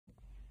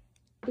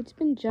It's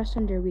been just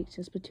under a week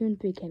since Splatoon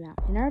 3 came out,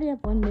 and I already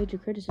have one major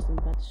criticism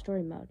about the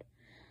story mode.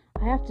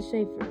 I have to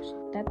say first,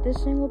 that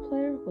this single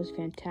player was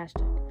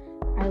fantastic.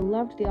 I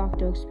loved the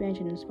Octo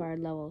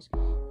expansion-inspired levels,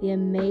 the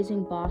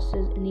amazing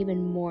bosses, and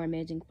even more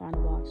amazing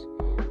final boss.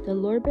 The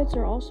lore bits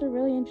are also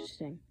really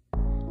interesting.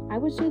 I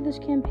would say this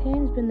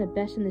campaign has been the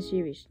best in the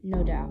series,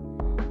 no doubt,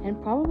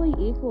 and probably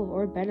equal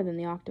or better than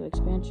the Octo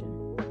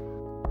expansion.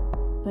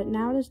 But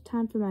now it is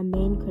time for my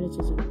main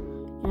criticism,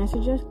 and I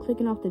suggest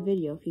clicking off the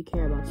video if you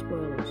care about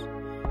spoilers.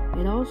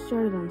 It all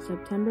started on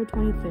September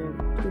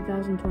 23rd,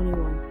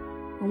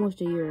 2021, almost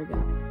a year ago.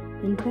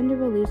 Nintendo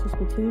released the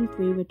Splatoon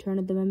 3 Return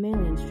of the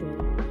Mammalians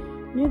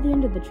trailer. Near the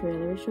end of the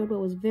trailer, it showed what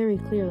was very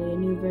clearly a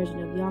new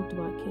version of the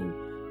Octobot King,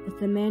 with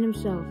the man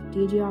himself,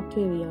 DJ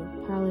Octavio,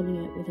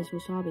 piloting it with his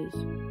wasabis.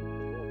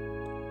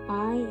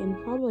 I, and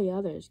probably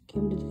others,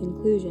 came to the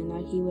conclusion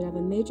that he would have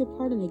a major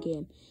part in the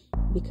game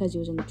because he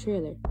was in the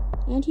trailer.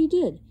 And he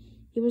did.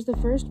 He was the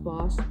first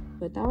boss,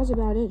 but that was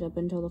about it up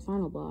until the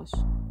final boss.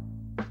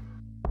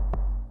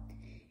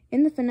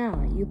 In the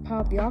finale, you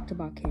pilot the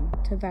Octobot King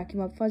to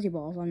vacuum up fuzzy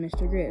balls on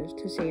Mr. Grizz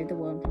to save the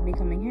world from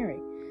becoming hairy.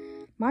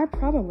 My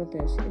problem with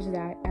this is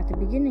that at the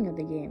beginning of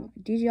the game,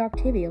 DJ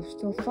Octavio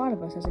still thought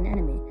of us as an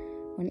enemy,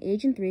 when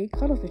Agent 3,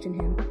 Cuttlefish, and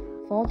him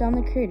fall down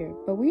the crater,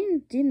 but we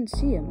didn't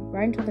see him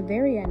right until the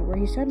very end where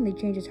he suddenly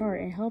changes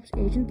heart and helps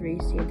Agent 3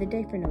 save the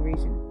day for no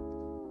reason.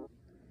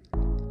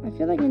 I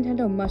feel like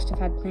Nintendo must have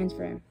had plans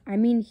for him. I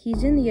mean,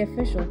 he's in the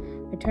official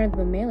Return of the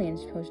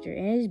Mammalians poster,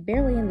 and he's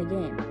barely in the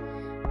game.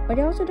 But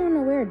I also don't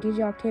know where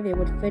DJ Octavia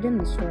would fit in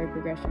the story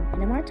progression,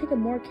 and it might take a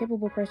more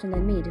capable person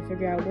than me to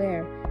figure out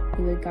where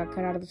he got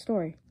cut out of the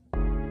story.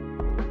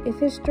 If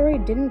his story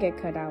didn't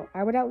get cut out,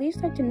 I would at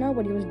least like to know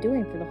what he was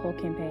doing for the whole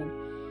campaign.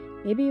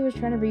 Maybe he was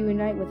trying to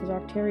reunite with his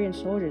Octarian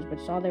soldiers, but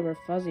saw they were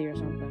fuzzy or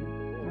something.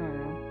 I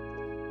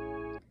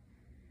don't know.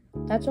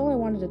 That's all I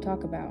wanted to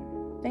talk about.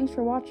 Thanks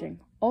for watching.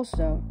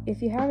 Also,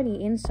 if you have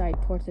any insight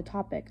towards the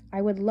topic,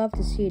 I would love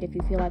to see it if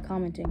you feel like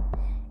commenting.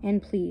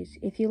 And please,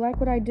 if you like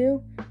what I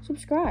do,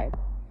 subscribe.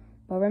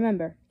 But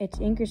remember, it's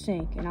ink or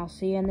sink, and I'll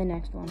see you in the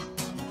next one.